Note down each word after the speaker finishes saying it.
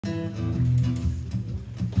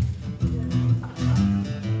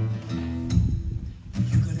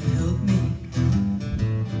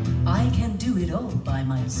do it all by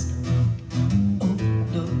myself. Oh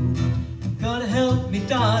no, gotta help me,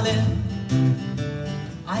 darling.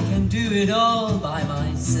 I can do it all by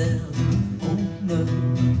myself. Oh no,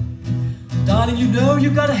 darling, you know you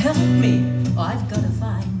gotta help me. I've gotta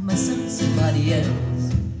find myself somebody else.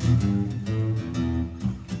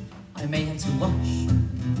 I may have to wash,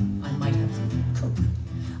 I might have to cook,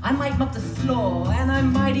 I might mop the floor, and I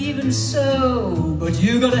might even sew. But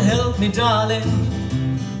you gotta help me, darling.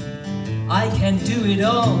 I can't do it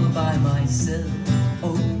all by myself.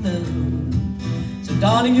 Oh no. So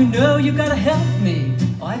darling, you know you gotta help me.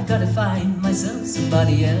 I've gotta find myself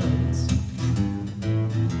somebody else.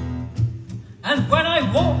 And when I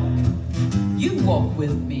walk, you walk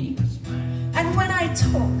with me. And when I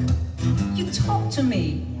talk, you talk to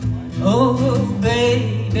me. Oh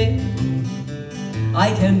baby,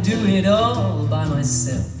 I can do it all by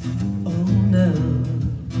myself. Oh no.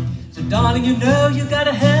 So darling, you know you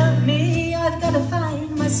gotta help me. I've gotta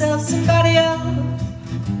find myself somebody else.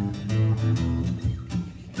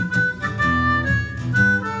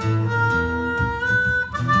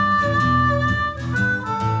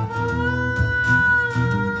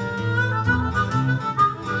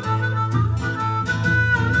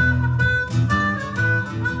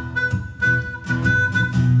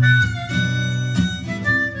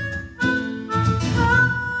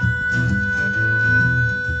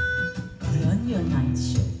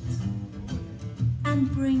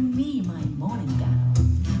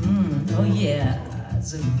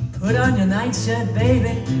 Put on your nightshirt,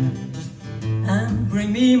 baby, and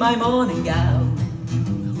bring me my morning gown.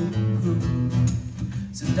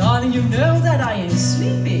 So darling, you know that I ain't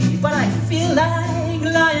sleepy, but I feel like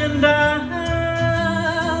lying down.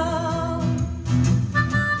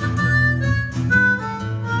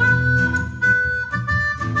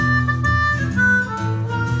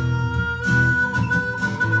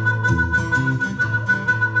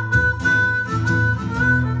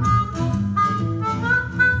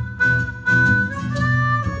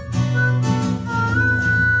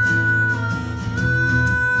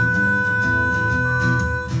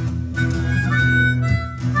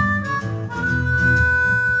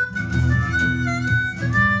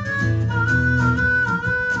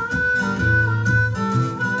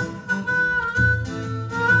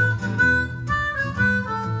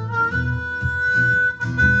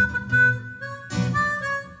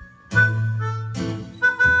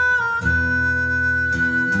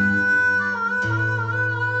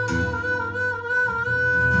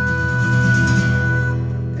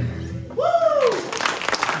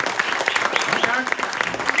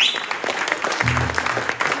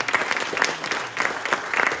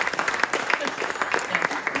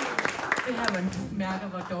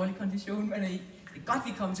 Men det er godt,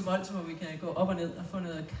 vi kommer til Mols, hvor vi kan gå op og ned og få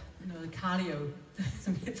noget cardio,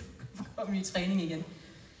 som vi kan komme i træning igen.